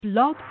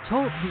Blog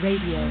Talk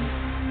Radio.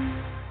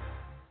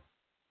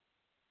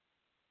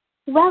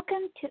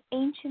 Welcome to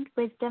Ancient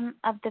Wisdom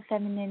of the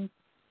Feminine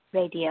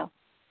Radio.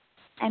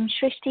 I'm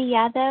Shrishti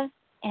Yadav,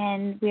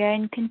 and we are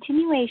in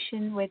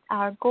continuation with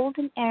our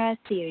Golden Era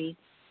series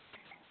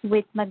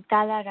with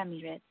Magdala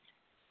Ramirez.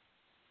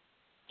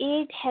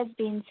 It has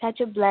been such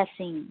a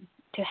blessing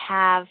to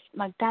have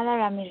Magdala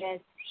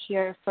Ramirez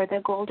here for the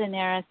Golden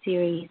Era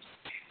series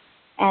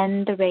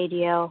and the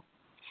radio.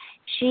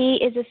 She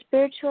is a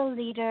spiritual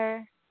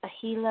leader, a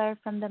healer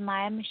from the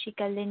Maya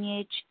Mexica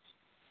lineage.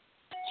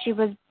 She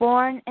was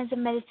born as a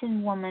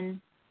medicine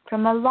woman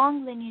from a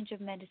long lineage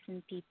of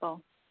medicine people.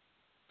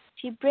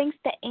 She brings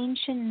the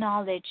ancient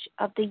knowledge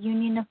of the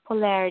union of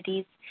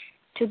polarities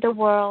to the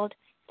world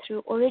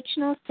through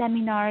original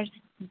seminars,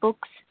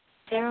 books,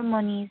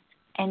 ceremonies,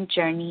 and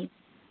journeys.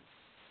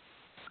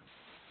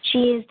 She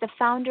is the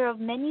founder of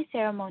many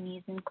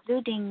ceremonies,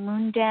 including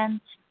Moon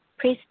Dance,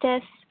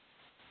 Priestess,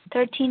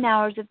 13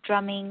 Hours of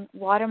Drumming,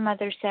 Water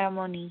Mother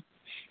Ceremony.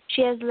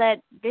 She has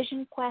led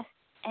vision quests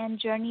and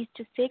journeys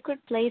to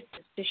sacred places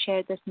to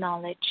share this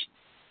knowledge.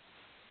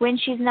 When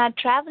she's not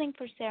traveling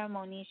for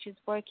ceremonies, she's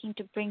working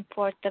to bring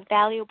forth the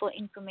valuable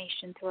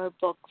information through her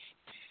books.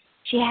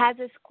 She has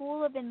a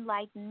school of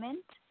enlightenment,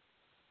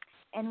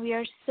 and we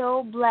are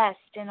so blessed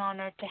and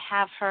honored to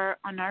have her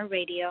on our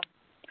radio.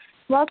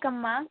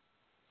 Welcome, Ma.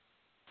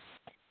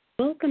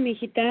 Welcome,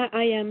 Mijita.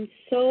 I am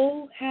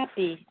so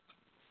happy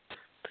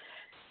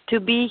to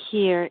be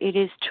here. It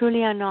is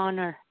truly an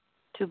honor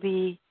to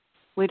be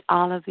with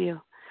all of you.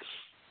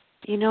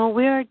 You know,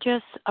 we are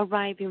just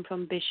arriving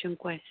from Vision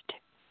Quest.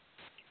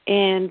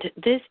 And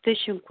this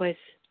Vision Quest,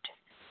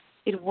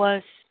 it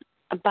was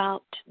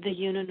about the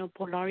union of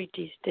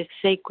polarities, the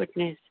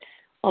sacredness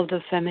of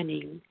the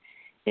feminine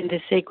and the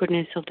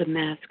sacredness of the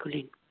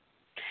masculine.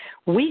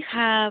 We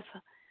have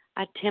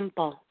a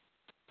temple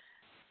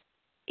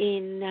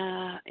in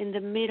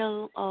the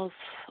middle of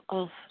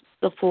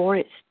the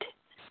forest,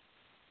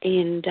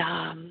 and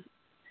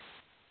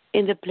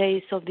in the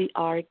place of the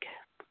ark,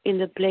 in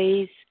the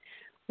place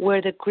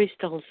where the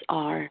crystals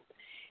are,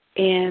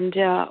 and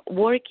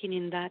working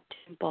in that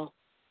temple.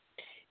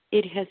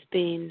 It has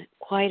been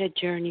quite a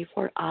journey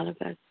for all of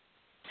us.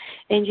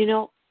 And you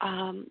know,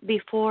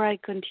 before I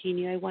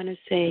continue, I want to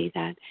say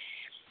that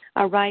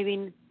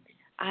arriving,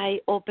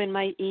 I opened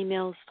my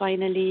emails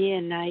finally,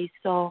 and I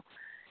saw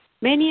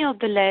many of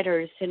the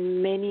letters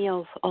and many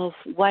of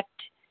what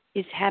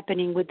is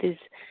happening with this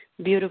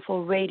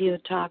beautiful radio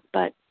talk,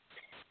 but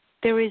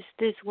there is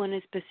this one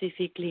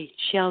specifically,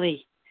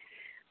 Shelley,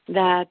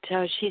 that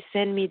she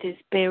sent me this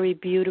very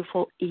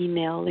beautiful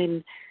email,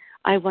 and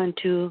I want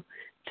to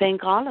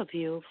thank all of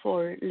you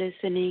for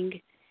listening,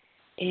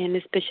 and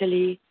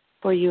especially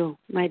for you,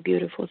 my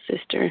beautiful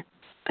sister.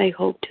 I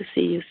hope to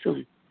see you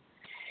soon.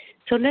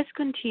 So let's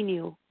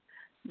continue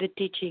the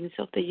teachings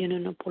of the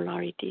union of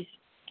polarities.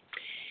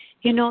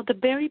 You know, the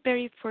very,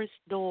 very first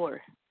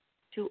door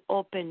to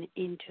open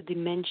into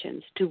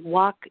dimensions, to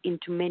walk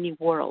into many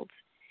worlds,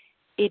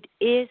 it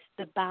is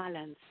the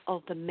balance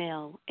of the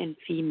male and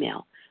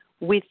female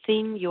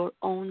within your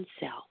own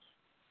self.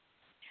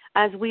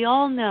 As we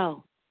all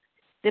know,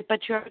 the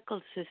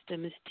patriarchal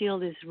system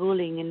still is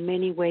ruling in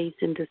many ways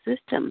in the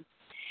system,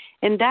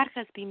 and that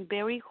has been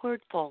very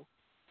hurtful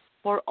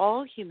for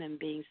all human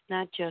beings,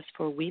 not just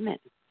for women.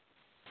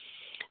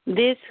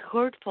 This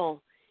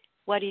hurtful,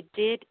 what it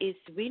did is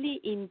really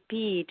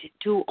impede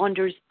to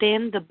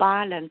understand the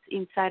balance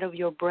inside of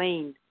your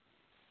brain,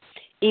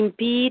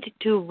 impede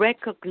to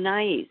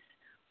recognize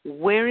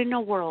where in the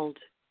world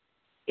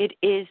it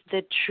is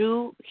the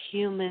true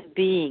human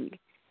being,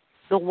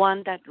 the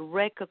one that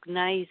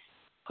recognizes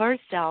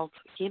herself,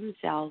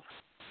 himself,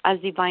 as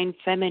divine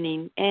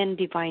feminine and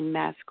divine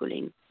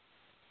masculine.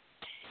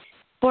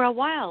 For a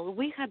while,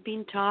 we have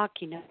been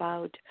talking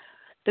about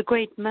the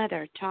Great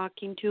Mother,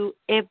 talking to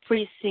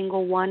every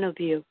single one of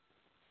you.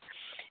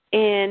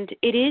 And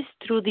it is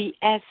through the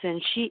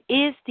essence. She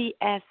is the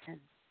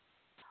essence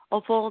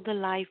of all the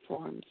life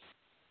forms.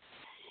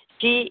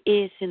 She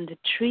is in the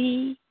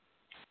tree,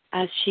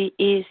 as she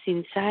is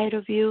inside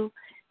of you.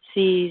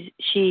 She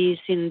is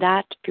in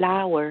that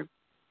flower.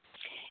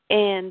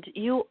 And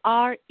you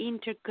are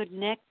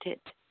interconnected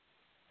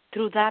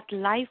through that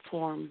life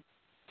form,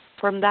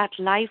 from that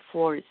life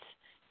force,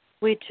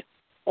 with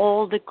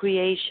all the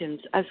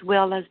creations, as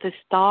well as the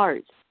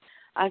stars,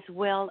 as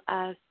well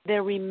as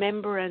the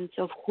remembrance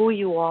of who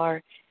you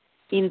are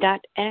in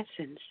that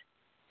essence.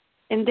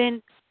 And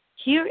then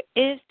here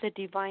is the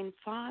Divine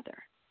Father.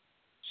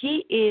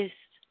 He is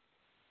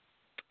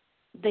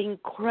the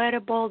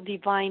incredible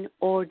divine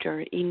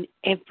order in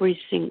every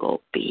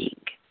single being.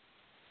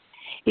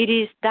 It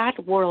is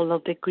that world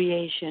of the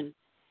creation.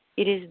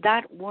 It is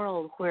that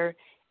world where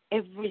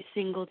every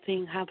single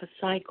thing has a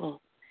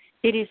cycle.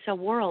 It is a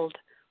world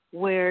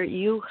where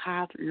you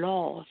have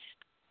laws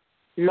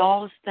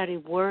that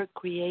were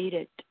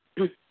created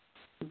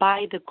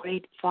by the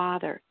Great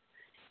Father,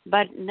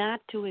 but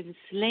not to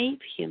enslave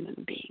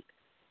human beings,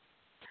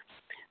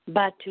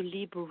 but to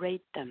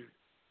liberate them.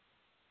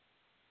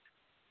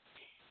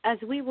 as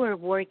we were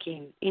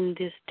working in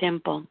this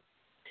temple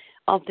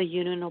of the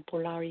Union of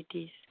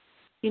Polarities,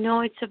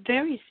 it's a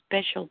very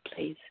special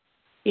place.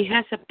 It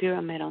has a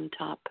pyramid on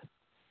top,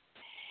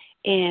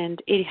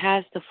 and it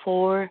has the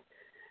 4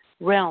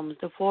 realms,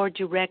 the 4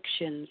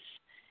 directions,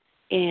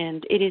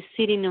 and it is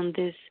sitting on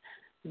this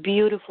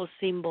beautiful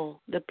symbol,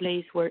 the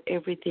place where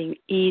everything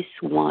is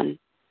one.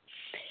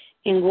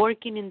 And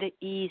working in the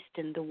east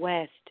and the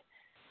west,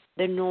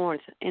 the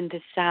north and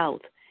the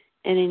south,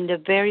 and in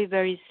the very,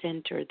 very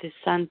center, the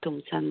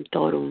Sanctum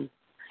Sanctorum.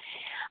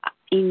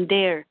 In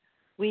there,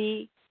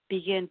 we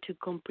begin to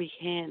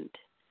comprehend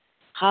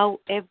how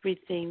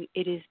everything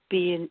it is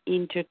being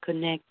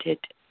interconnected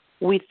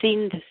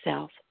within the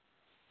self.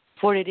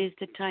 For it is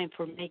the time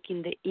for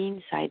making the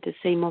inside the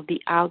same of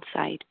the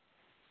outside,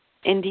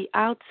 and the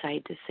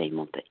outside the same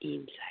of the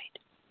inside.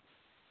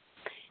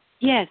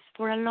 Yes,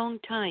 for a long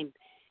time,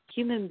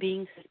 human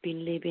beings have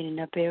been living in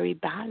a very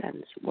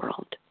balanced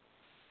world.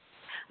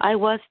 I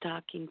was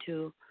talking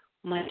to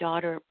my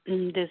daughter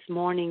this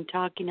morning,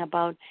 talking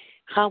about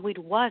how it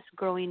was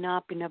growing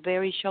up in a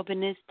very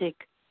chauvinistic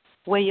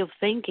way of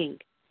thinking.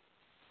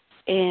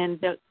 And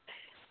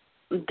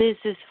this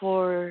is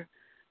for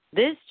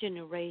this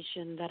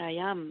generation that I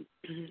am,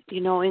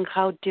 and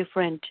how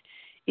different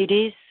it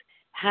is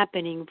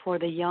happening for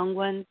the young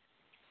ones,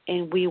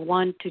 and we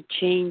want to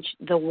change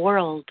the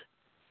world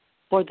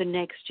for the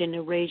next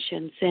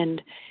generations.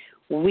 And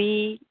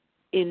we,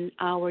 in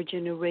our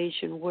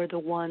generation, were the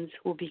ones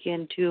who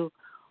began to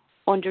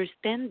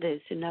understand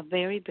this in a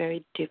very,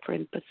 very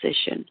different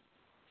position.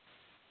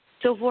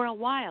 So for a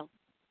while,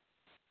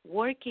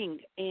 working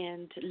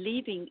and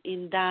living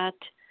in that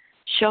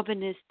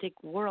chauvinistic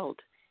world,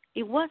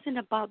 it wasn't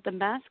about the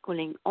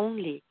masculine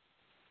only.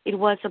 It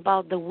was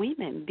about the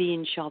women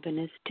being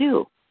chauvinist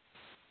too.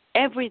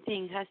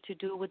 Everything has to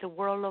do with the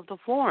world of the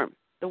form,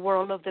 the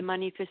world of the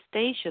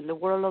manifestation, the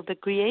world of the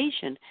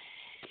creation.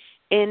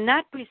 And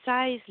not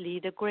precisely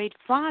the great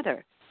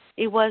father.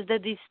 It was the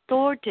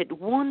distorted,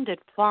 wounded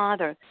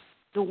father,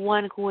 the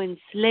one who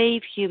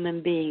enslaved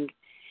human beings,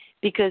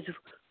 because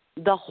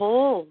the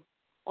whole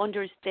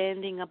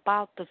understanding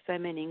about the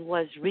feminine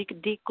was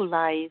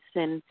ridiculized,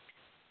 and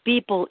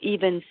people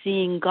even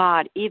seeing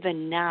God,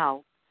 even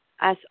now,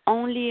 as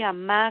only a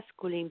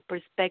masculine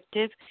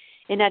perspective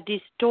and a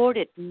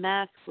distorted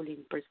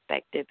masculine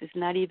perspective. It's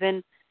not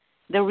even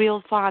the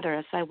real father,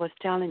 as I was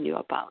telling you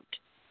about.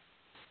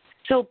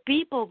 So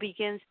people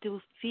begin to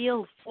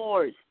feel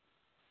forced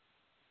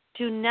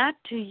to not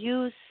to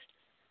use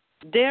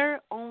their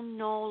own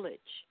knowledge,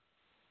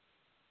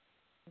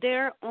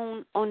 their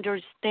own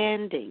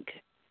understanding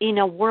in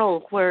a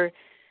world where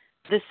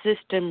the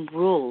system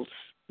rules,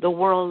 the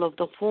world of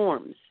the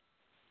forms.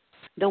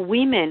 The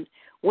women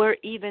were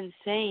even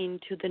saying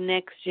to the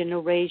next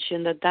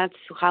generation that that's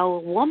how a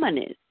woman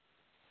is.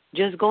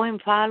 Just go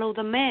and follow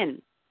the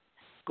men.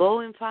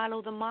 Go and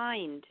follow the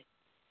mind.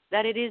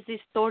 That it is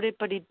distorted,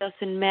 but it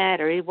doesn't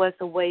matter. It was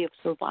a way of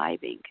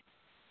surviving.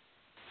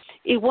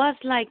 It was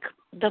like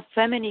the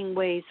feminine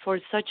ways for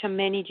such a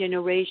many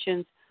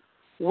generations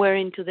were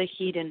into the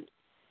hidden.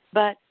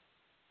 But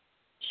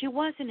she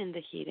wasn't in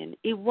the hidden.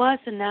 It was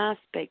an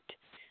aspect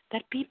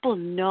that people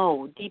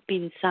know deep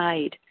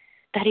inside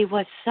that it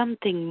was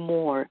something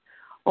more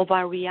of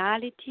a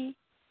reality,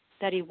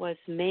 that it was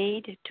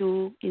made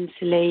to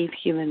enslave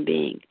human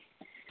beings.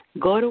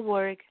 Go to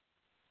work,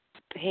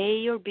 pay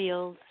your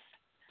bills,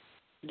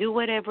 do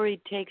whatever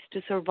it takes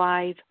to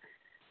survive.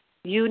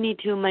 You need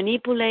to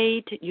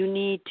manipulate. You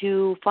need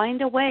to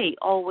find a way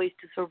always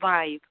to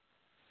survive.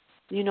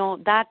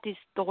 That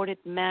distorted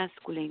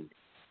masculine.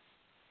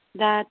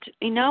 That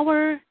in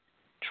our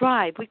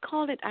tribe, we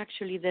call it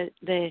actually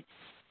the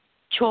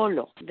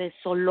cholo, the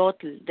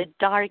solotl, the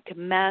dark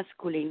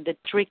masculine, the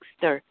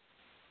trickster,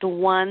 the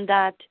one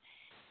that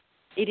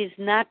it is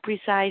not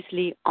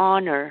precisely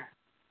honor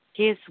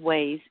his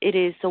ways. It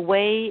is a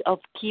way of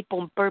keep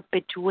on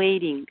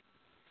perpetuating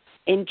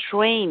and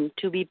trained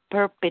to be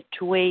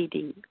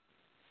perpetuating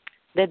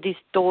the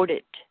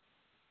distorted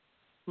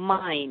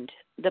mind,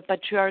 the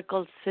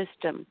patriarchal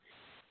system.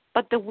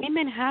 But the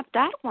women have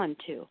that one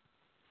too.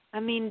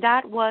 I mean,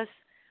 that was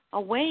a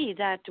way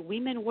that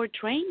women were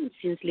trained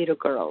since little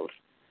girls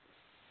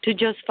to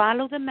just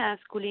follow the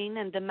masculine,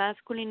 and the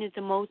masculine is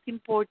the most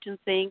important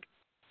thing.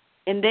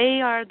 And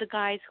they are the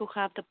guys who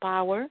have the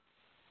power.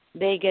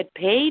 They get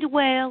paid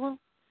well,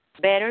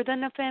 better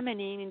than a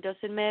feminine. It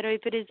doesn't matter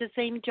if it is the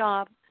same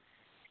job.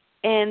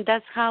 And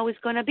that's how it's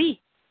going to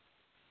be.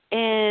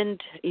 And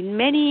in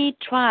many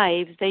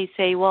tribes, they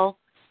say, well,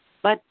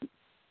 but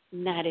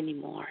not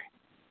anymore.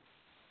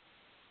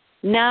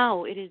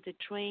 Now it is the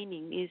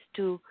training is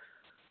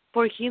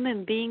for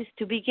human beings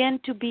to begin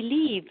to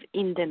believe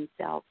in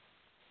themselves.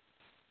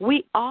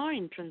 We are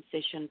in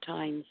transition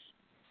times.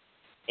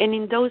 And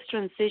in those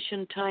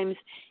transition times,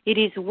 it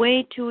is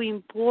way too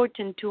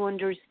important to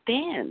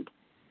understand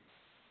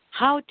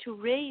how to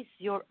raise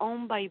your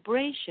own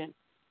vibration.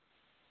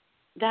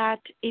 That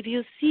if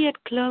you see it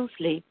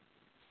closely,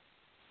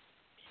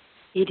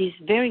 it is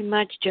very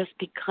much just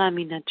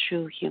becoming a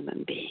true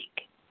human being.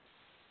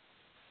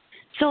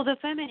 So the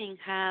feminine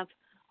have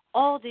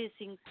all these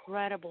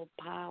incredible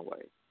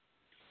powers.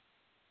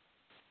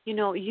 You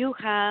know, you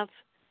have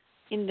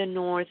in the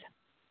north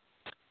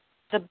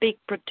the big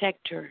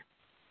protector,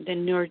 the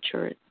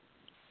nurturer.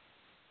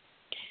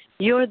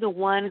 You're the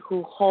one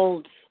who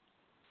holds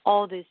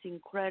all this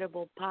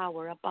incredible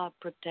power about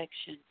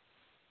protection.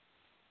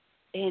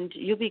 And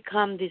you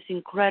become this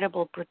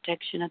incredible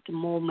protection at the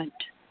moment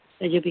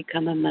that you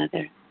become a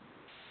mother.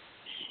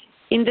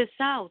 In the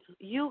South,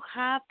 you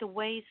have the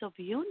ways of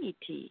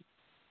unity.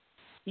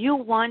 You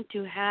want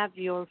to have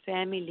your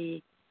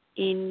family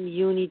in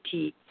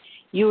unity.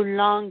 You're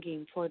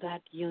longing for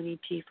that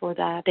unity, for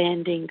that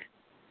ending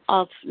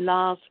of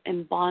love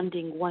and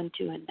bonding one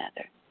to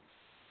another.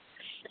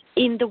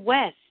 In the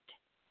West,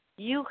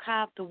 you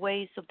have the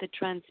ways of the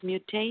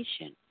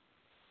transmutation.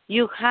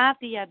 You have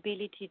the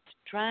ability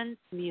to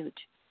transmute.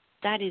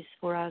 That is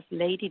for us,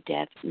 Lady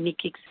Death, Nick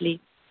Ixley.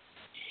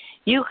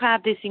 You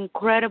have this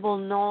incredible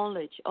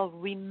knowledge of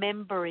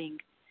remembering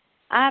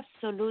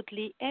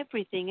absolutely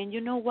everything. And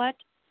you know what?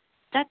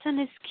 That's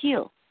a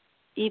skill,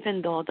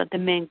 even though that the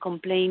men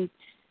complain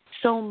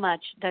so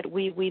much that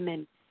we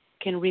women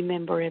can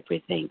remember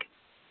everything.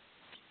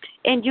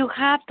 And you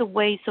have the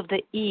ways of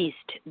the East.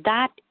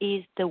 That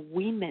is the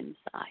women's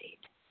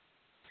side.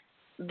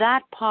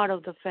 That part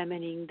of the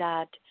feminine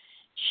that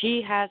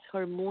she has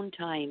her moon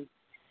time.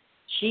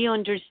 She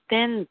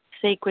understands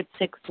sacred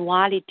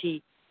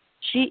sexuality.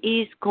 She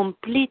is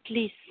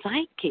completely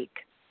psychic.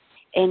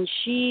 And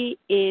she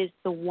is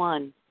the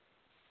one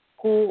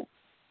who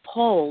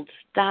holds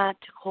that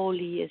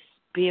Holy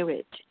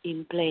Spirit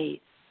in place.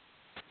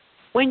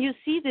 When you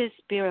see this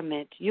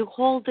pyramid, you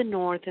hold the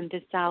North and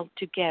the South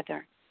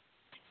together.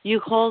 You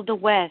hold the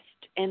West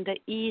and the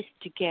East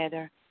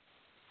together.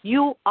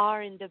 You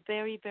are in the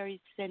very,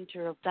 very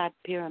center of that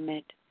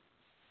pyramid.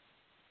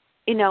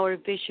 In our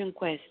vision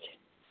quest,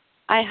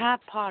 I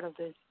have part of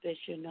this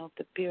vision of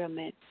the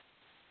pyramid.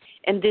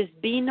 And this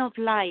beam of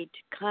light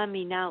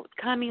coming out,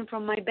 coming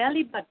from my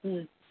belly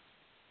button.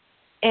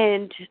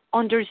 And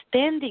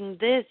understanding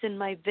this in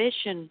my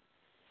vision,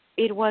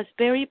 it was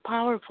very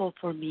powerful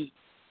for me.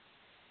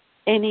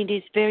 And it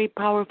is very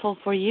powerful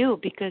for you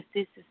because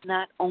this is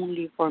not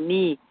only for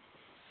me.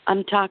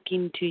 I'm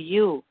talking to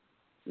you,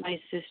 my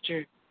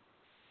sister.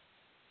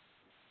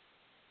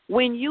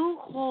 When you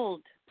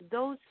hold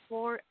those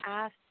four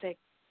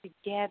aspects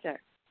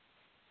together,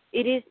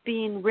 it is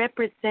being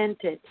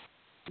represented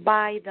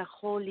by the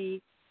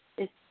Holy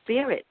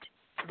Spirit,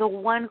 the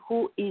one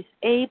who is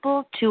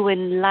able to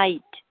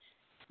enlighten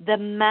the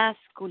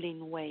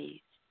masculine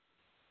ways.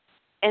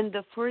 And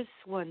the first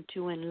one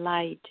to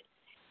enlighten,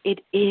 it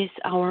is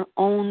our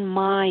own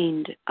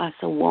mind as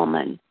a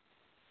woman.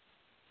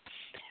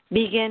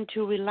 Begin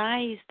to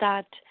realize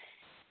that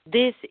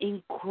this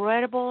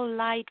incredible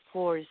light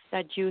force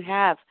that you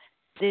have,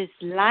 this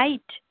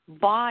light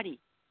body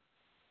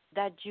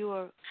that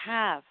you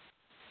have,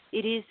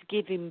 it is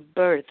giving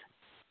birth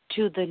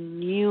to the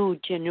new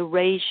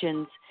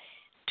generations,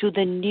 to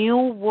the new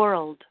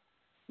world,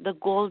 the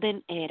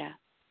golden era.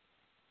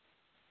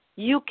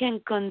 You can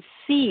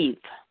conceive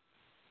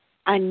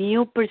a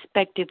new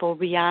perspective of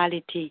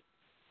reality.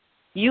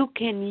 You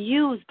can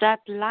use that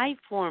life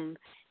form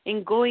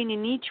in going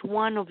in each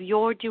one of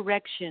your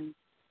directions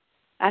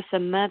as a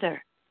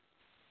mother,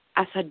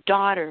 as a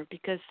daughter,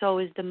 because so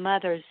is the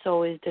mother,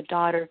 so is the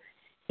daughter,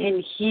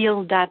 and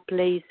heal that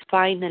place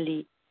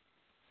finally.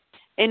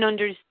 And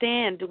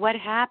understand what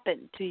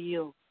happened to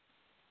you,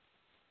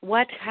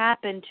 what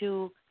happened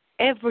to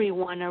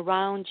everyone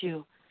around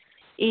you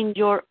in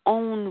your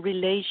own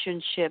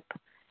relationship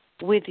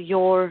with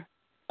your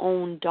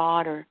own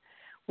daughter,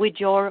 with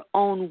your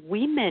own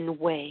women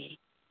way.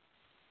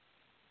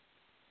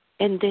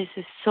 And this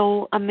is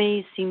so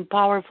amazing,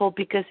 powerful,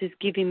 because it's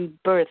giving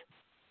birth.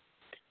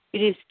 It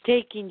is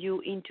taking you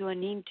into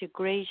an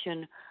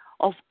integration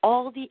of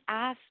all the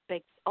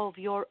aspects of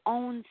your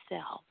own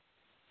self.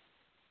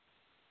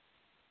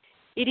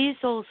 It is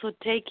also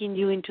taking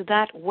you into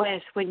that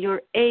West when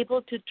you're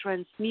able to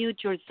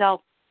transmute yourself,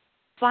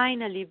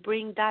 finally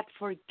bring that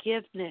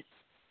forgiveness,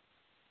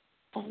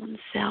 own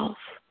self,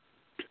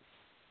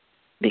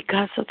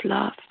 because of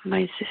love,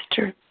 my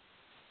sister,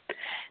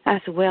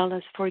 as well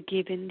as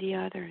forgiving the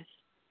others.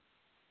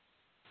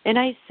 And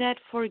I said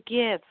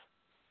forgive,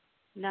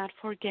 not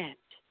forget.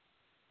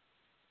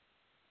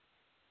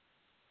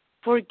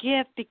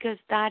 Forgive because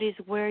that is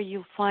where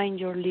you find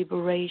your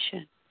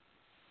liberation.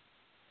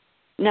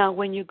 Now,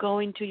 when you go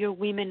into your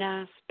women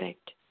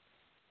aspect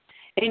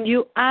and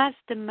you ask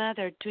the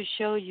mother to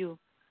show you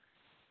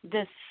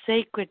the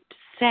sacred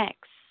sex,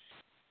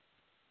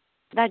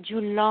 that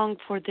you long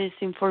for this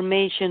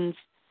information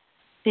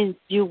since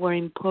you were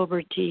in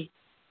poverty,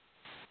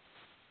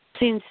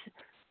 since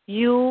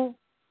you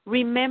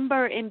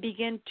remember and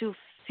begin to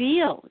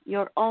feel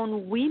your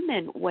own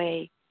women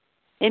way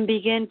and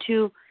begin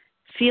to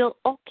feel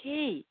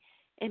okay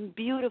and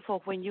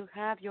beautiful when you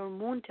have your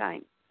moon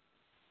time.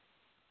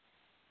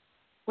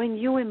 When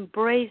you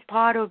embrace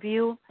part of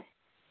you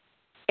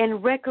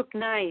and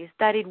recognize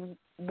that it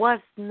was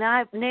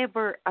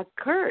never a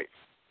curse,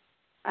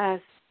 as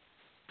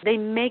they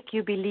make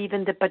you believe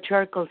in the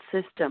patriarchal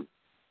system.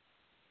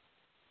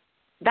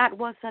 That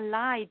was a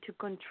lie to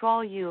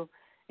control you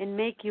and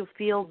make you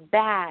feel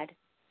bad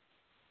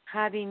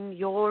having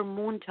your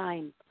moon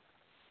time.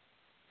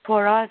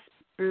 For us,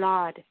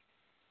 blood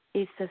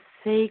is a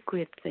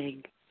sacred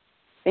thing,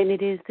 and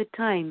it is the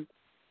time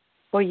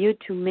for you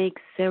to make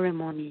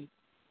ceremony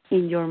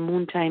in your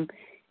moon time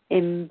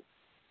and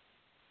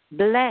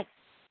bless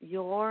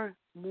your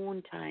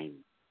moon time.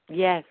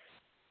 Yes,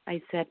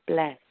 I said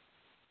bless.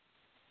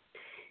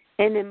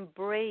 And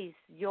embrace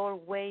your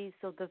ways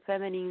of the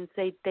feminine.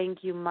 Say,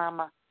 thank you,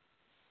 Mama,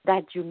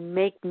 that you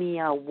make me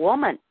a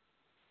woman.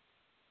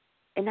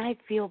 And I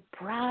feel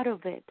proud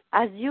of it.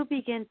 As you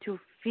begin to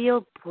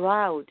feel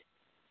proud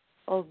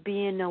of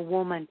being a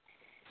woman,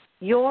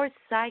 your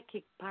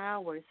psychic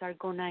powers are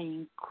going to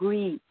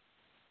increase.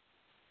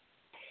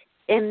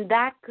 And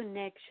that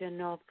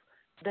connection of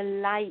the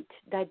light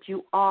that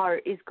you are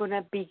is going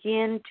to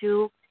begin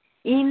to,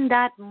 in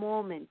that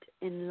moment,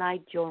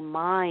 enlighten your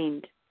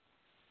mind.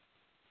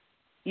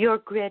 Your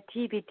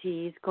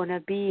creativity is going to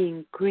be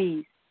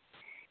increased.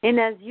 And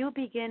as you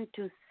begin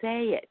to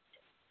say it,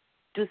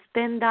 to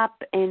stand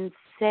up and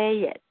say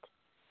it,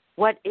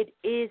 what it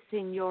is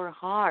in your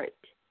heart,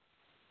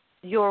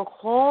 your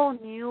whole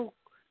new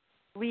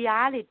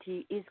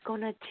reality is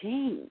going to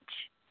change.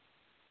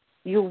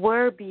 You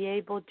will be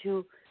able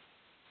to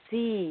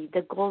see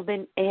the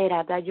golden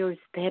era that you're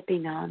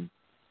stepping on,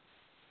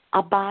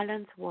 a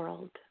balanced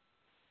world.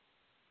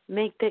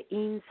 Make the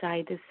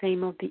inside the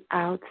same of the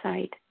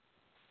outside,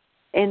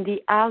 and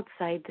the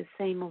outside the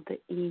same of the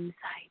inside.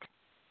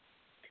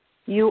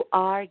 You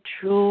are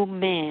true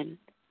men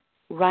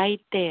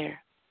right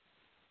there.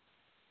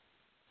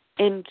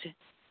 And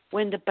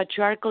when the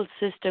patriarchal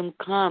system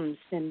comes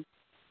and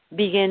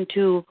begin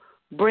to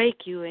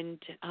break you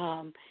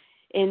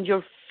and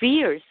your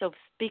fears of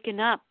speaking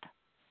up,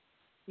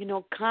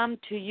 come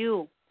to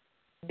you.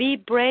 Be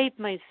brave,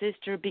 my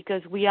sister,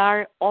 because we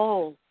are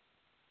all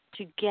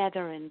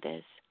together in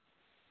this.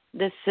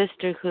 The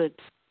sisterhood,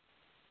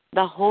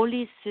 the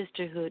holy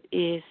sisterhood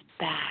is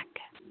back.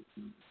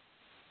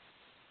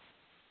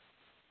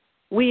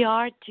 We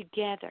are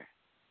together.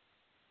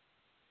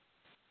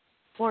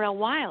 For a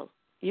while,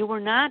 you were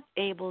not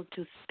able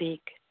to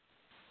speak.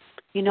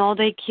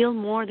 They killed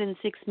more than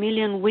 6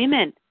 million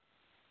women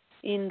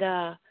in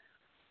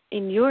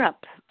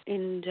Europe,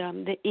 in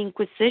the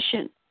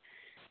Inquisition.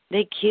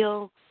 They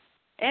kill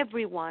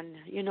everyone,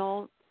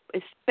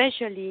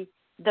 especially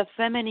the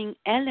feminine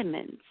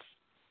elements,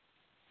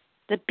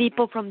 the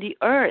people from the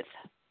earth,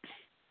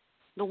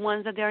 the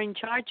ones that are in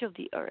charge of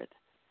the earth,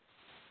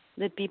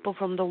 the people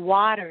from the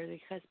water that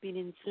has been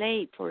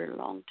enslaved for a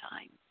long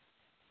time.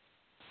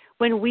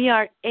 When we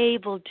are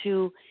able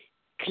to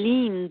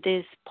clean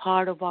this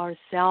part of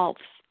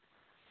ourselves,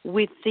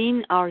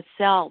 within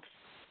ourselves,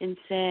 and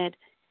said,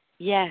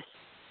 yes,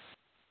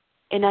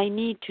 and I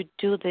need to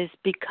do this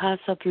because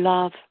of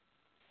love,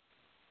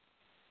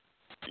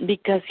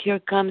 because here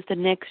comes the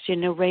next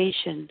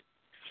generation.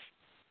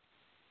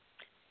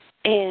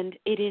 And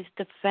it is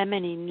the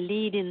feminine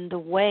leading the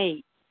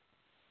way,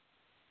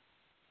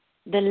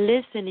 the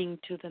listening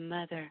to the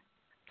mother,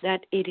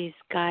 that it is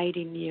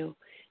guiding you,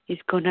 is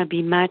going to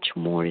be much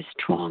more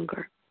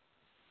stronger.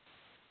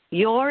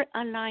 Your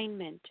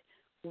alignment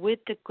with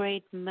the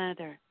Great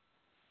Mother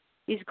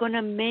is going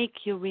to make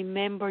you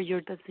remember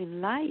your death in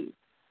life.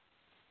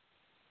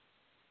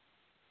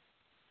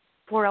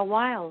 For a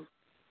while,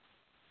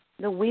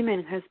 the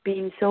women has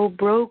been so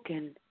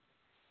broken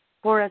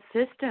for a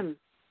system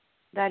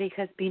that it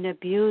has been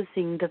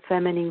abusing the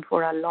feminine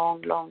for a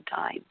long, long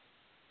time.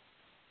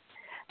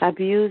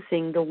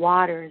 Abusing the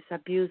waters,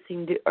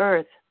 abusing the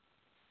earth,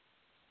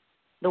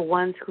 the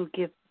ones who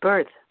give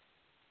birth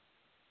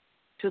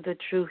to the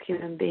true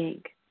human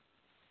being.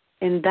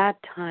 And that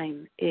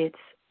time, it's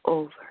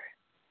over.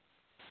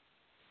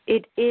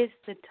 It is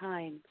the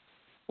time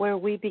where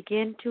we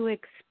begin to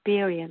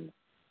experience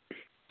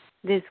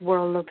this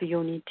world of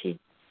unity.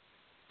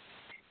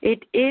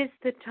 It is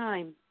the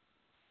time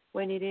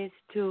when it is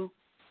to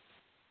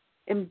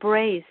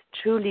embrace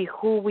truly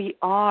who we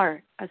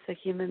are as a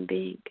human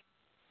being.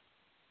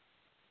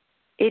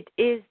 It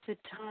is the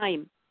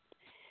time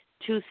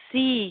to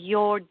see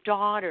your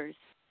daughters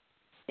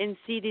and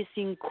see these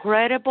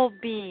incredible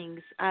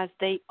beings as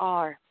they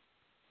are,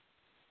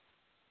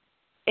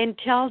 and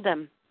tell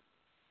them,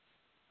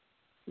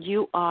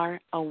 you are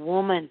a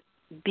woman.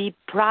 Be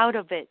proud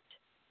of it.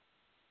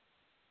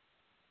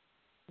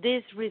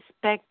 This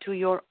respect to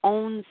your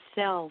own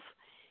self,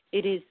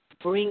 it is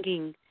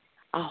bringing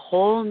a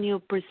whole new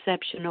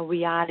perception of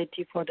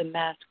reality for the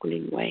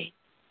masculine way.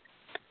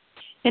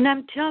 And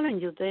I'm telling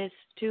you this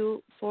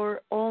too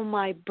for all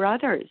my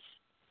brothers.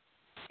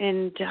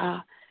 And,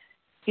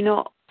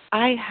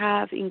 I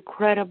have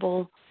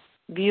incredible,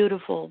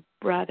 beautiful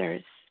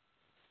brothers.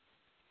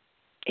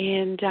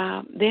 And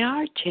they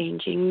are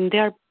changing.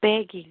 They're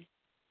begging.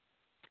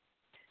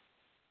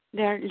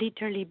 They're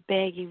literally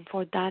begging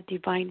for that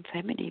divine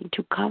feminine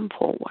to come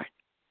forward.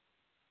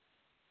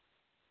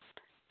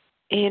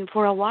 And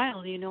for a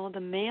while, the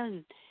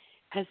man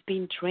has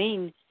been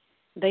trained.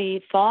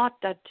 They thought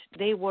that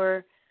they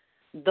were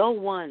the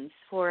ones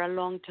for a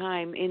long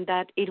time, and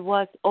that it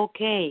was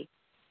okay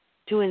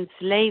to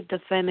enslave the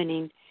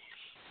feminine.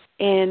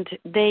 And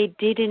they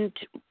didn't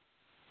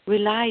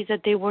realize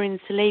that they were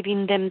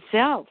enslaving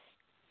themselves.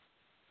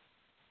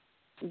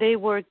 They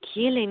were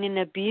killing and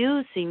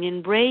abusing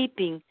and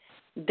raping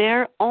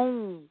their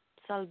own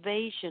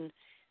salvation,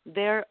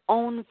 their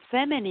own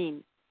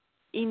feminine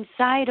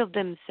inside of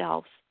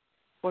themselves,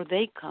 for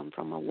they come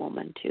from a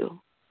woman too.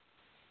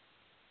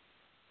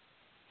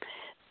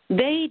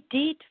 They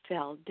did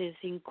feel this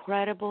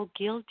incredible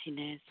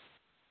guiltiness,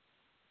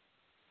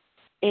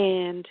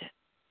 and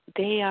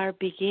they are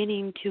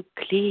beginning to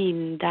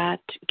clean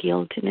that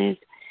guiltiness,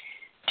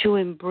 to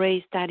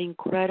embrace that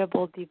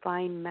incredible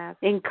divine mass,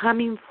 and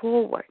coming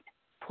forward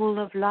full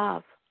of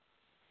love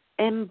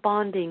and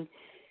bonding.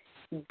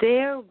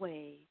 Their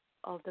way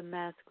of the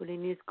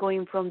masculine is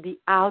going from the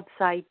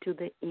outside to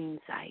the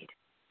inside.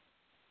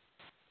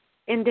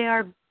 And there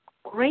are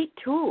great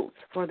tools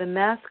for the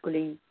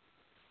masculine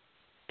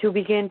to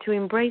begin to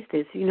embrace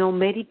this.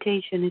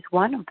 Meditation is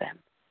one of them.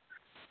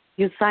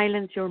 You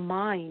silence your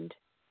mind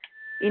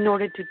in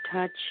order to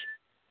touch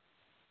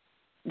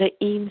the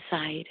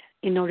inside,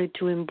 in order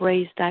to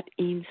embrace that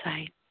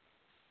inside.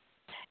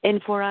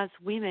 And for us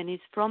women,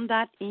 it's from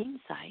that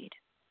inside,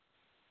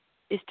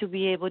 is to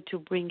be able to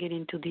bring it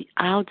into the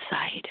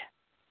outside.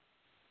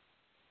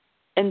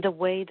 And the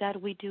way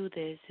that we do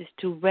this is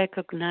to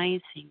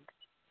recognizing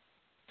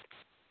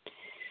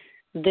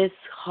this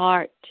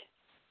heart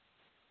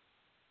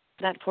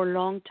that for a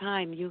long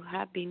time you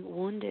have been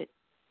wounded.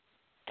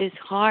 This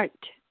heart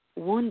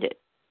wounded,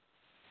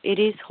 it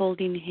is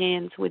holding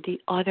hands with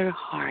the other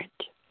heart,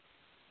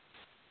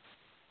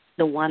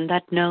 the one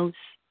that knows,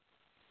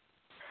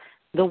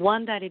 the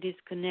one that it is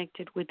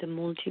connected with the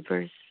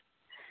multiverse,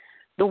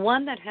 the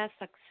one that has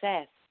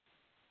access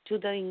to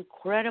the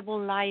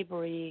incredible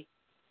library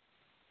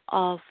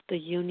of the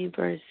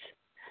universe,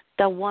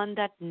 the one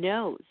that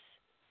knows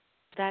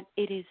that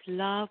it is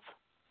love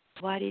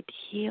what it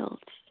heals,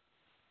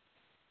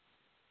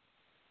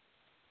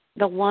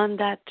 the one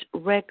that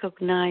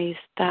recognized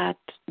that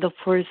the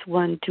first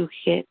one to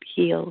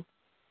heal,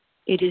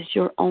 it is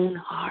your own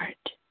heart.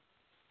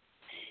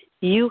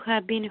 You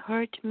have been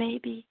hurt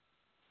maybe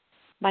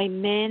by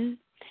men,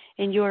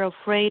 and you're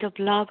afraid of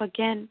love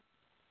again.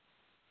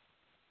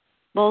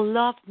 Well,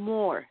 love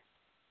more.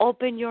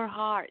 Open your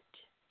heart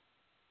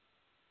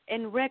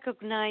and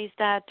recognize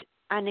that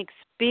an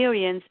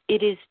experience,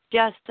 it is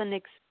just an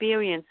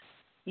experience.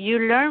 You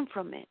learn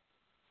from it.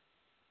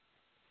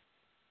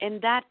 And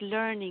that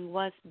learning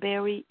was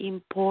very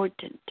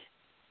important.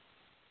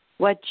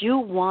 What you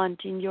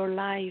want in your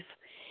life,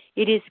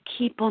 it is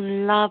keep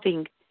on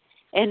loving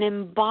and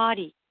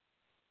embody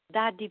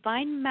that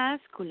divine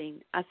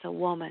masculine as a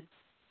woman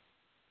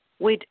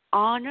with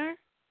honor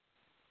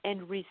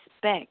and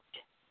respect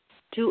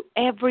to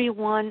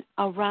everyone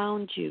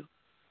around you.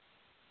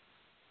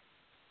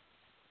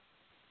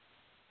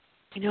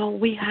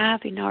 We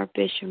have in our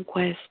vision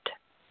quest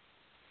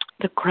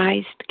the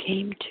Christ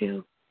came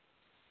to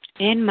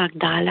and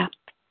Magdala,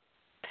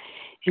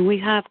 and we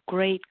have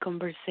great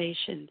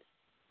conversations.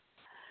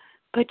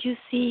 But you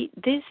see,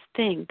 this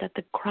thing that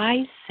the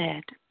Christ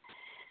said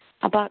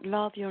about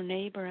love your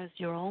neighbor as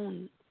your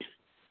own,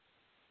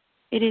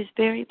 it is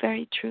very,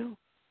 very true.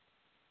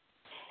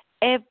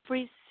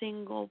 Every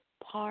single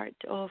part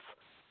of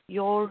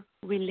your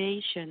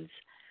relations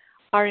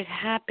are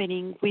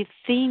happening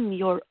within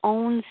your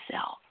own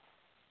self.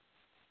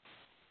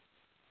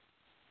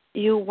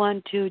 You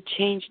want to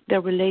change the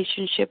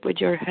relationship with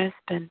your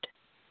husband.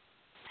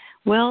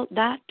 Well,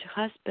 that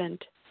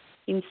husband,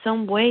 in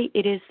some way,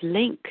 it is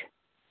linked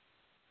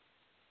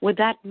with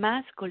that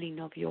masculine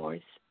of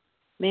yours.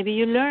 Maybe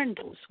you learned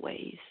those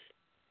ways,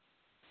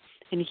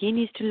 and he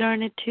needs to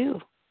learn it too.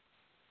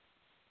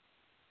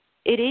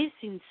 It is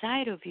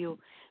inside of you.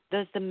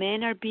 Does the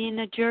man are being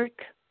a jerk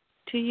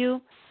to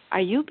you?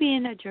 Are you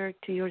being a jerk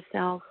to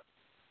yourself?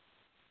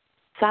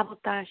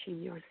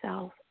 Sabotaging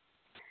yourself?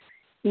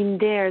 In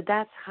there,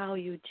 that's how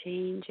you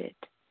change it.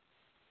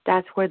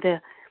 That's where the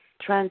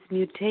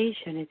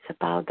transmutation is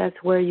about. That's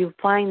where you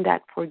find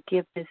that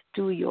forgiveness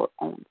to your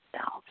own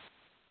self.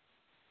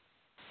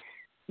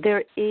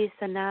 There is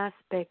an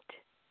aspect,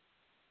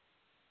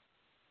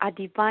 a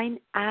divine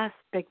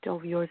aspect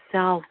of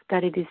yourself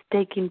that it is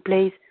taking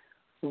place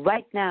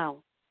right now.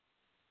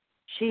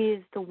 She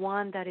is the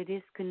one that it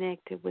is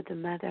connected with the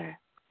mother.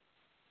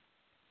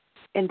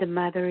 And the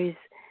mother is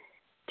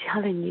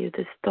telling you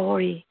the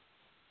story,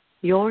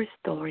 your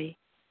story,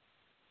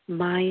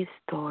 my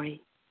story.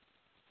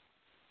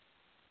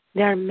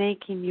 They are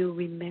making you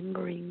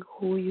remembering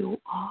who you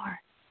are.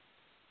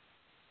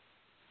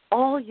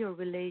 All your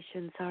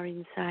relations are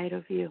inside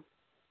of you.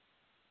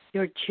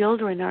 Your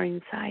children are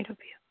inside of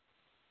you.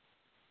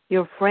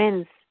 Your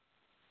friends,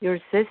 your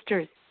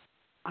sisters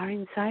are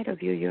inside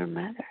of you. Your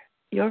mother,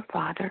 your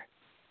father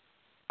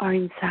are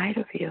inside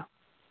of you.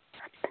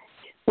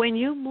 When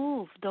you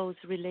move those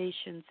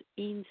relations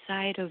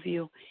inside of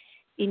you,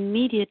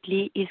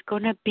 immediately it's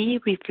going to be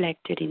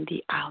reflected in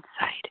the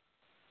outside.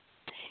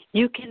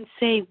 You can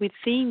say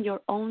within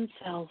your own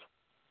self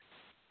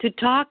to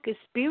talk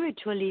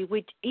spiritually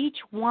with each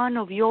one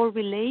of your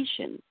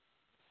relations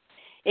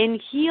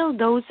and heal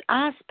those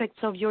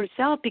aspects of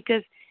yourself,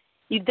 because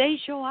if they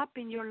show up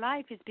in your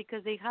life, it's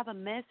because they have a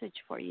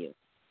message for you.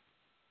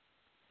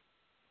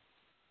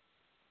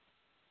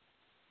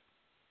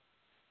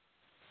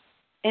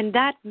 And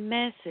that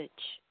message,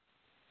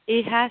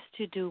 it has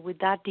to do with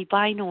that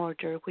divine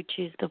order, which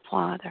is the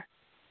Father.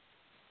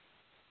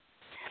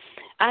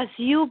 As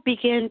you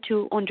begin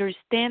to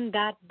understand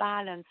that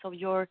balance of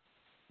your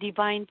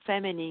divine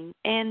feminine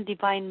and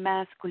divine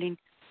masculine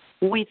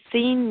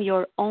within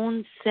your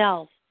own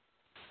self,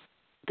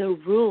 the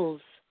rules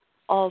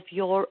of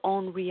your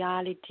own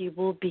reality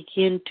will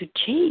begin to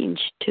change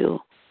too.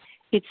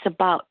 It's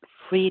about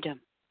freedom.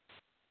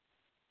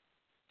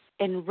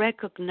 And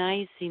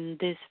recognizing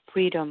this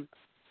freedom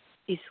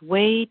is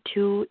way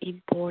too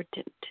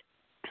important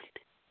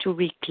to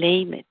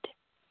reclaim it,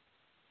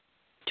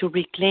 to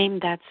reclaim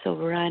that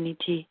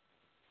sovereignty.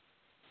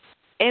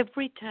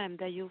 Every time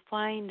that you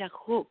find a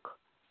hook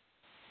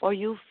or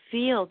you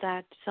feel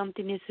that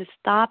something is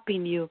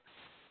stopping you,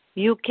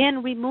 you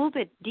can remove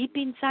it deep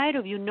inside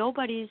of you.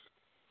 Nobody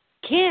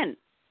can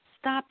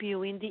stop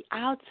you in the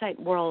outside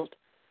world.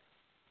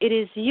 It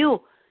is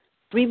you.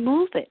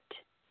 Remove it.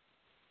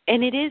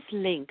 And it is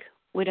linked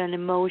with an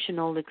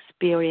emotional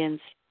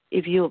experience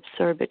if you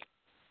observe it.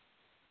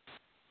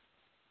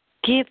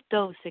 Give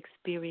those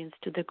experiences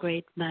to the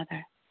Great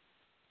Mother.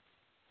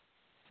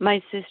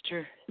 My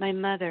sister, my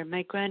mother,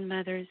 my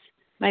grandmothers,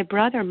 my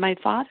brother, my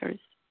fathers,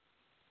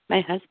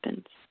 my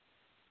husbands,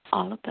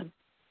 all of them.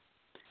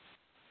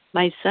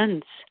 My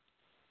sons.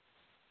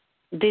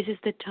 This is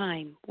the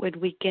time when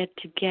we get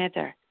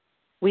together.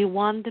 We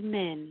want the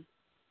men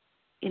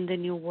in the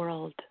new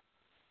world.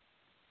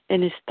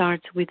 And it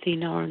starts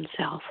within our own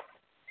self.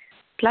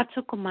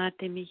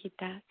 Tlatzocomate,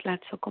 mijita,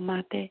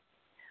 tlatzocomate,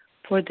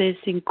 for this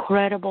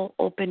incredible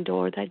open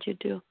door that you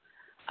do.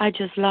 I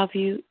just love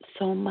you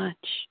so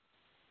much.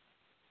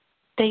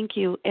 Thank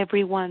you,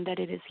 everyone that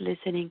it is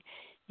listening.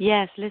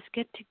 Yes, let's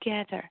get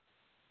together.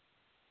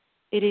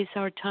 It is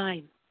our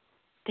time.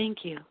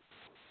 Thank you.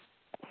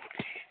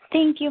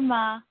 Thank you,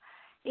 Ma.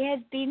 It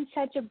has been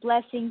such a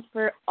blessing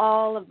for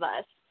all of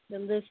us, the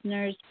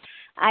listeners.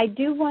 I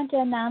do want to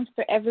announce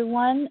for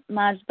everyone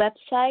Ma's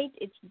website.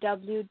 It's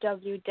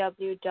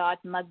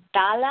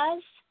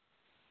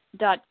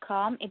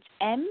www.magdalas.com. It's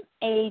MAGDALAS.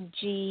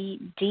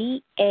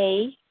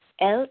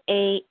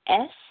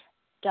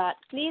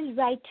 Please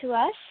write to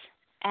us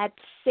at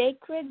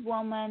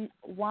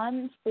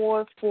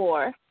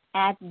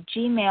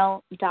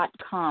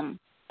sacredwoman144@gmail.com.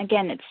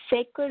 Again, it's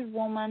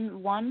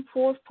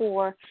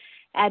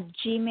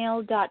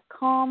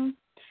sacredwoman144@gmail.com.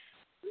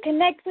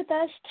 Connect with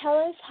us. Tell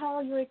us how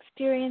your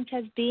experience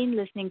has been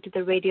listening to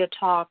the radio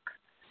talk.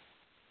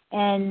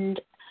 And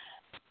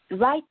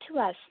write to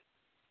us.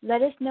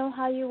 Let us know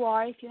how you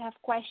are. If you have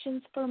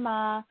questions for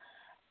Ma,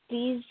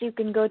 please, you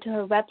can go to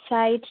her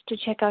website to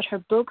check out her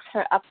books,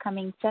 her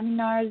upcoming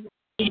seminars.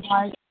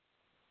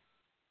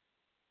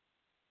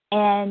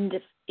 And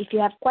if you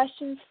have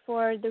questions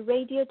for the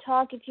radio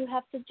talk, if you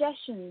have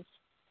suggestions,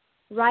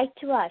 write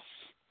to us.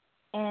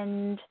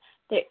 And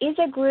there is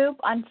a group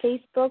on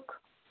Facebook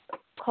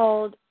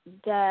called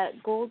the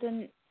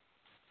Golden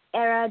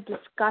Era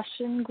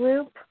Discussion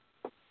Group.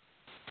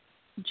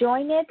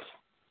 Join it.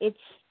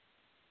 It's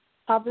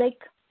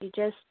public. You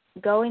just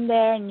go in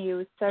there and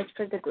you search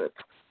for the group,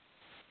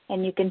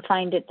 and you can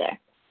find it there.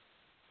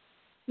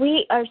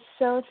 We are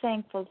so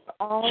thankful for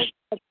all the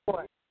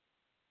support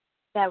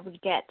that we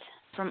get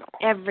from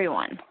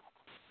everyone.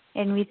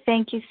 And we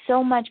thank you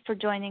so much for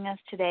joining us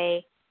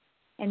today,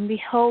 and we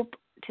hope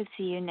to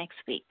see you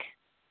next week.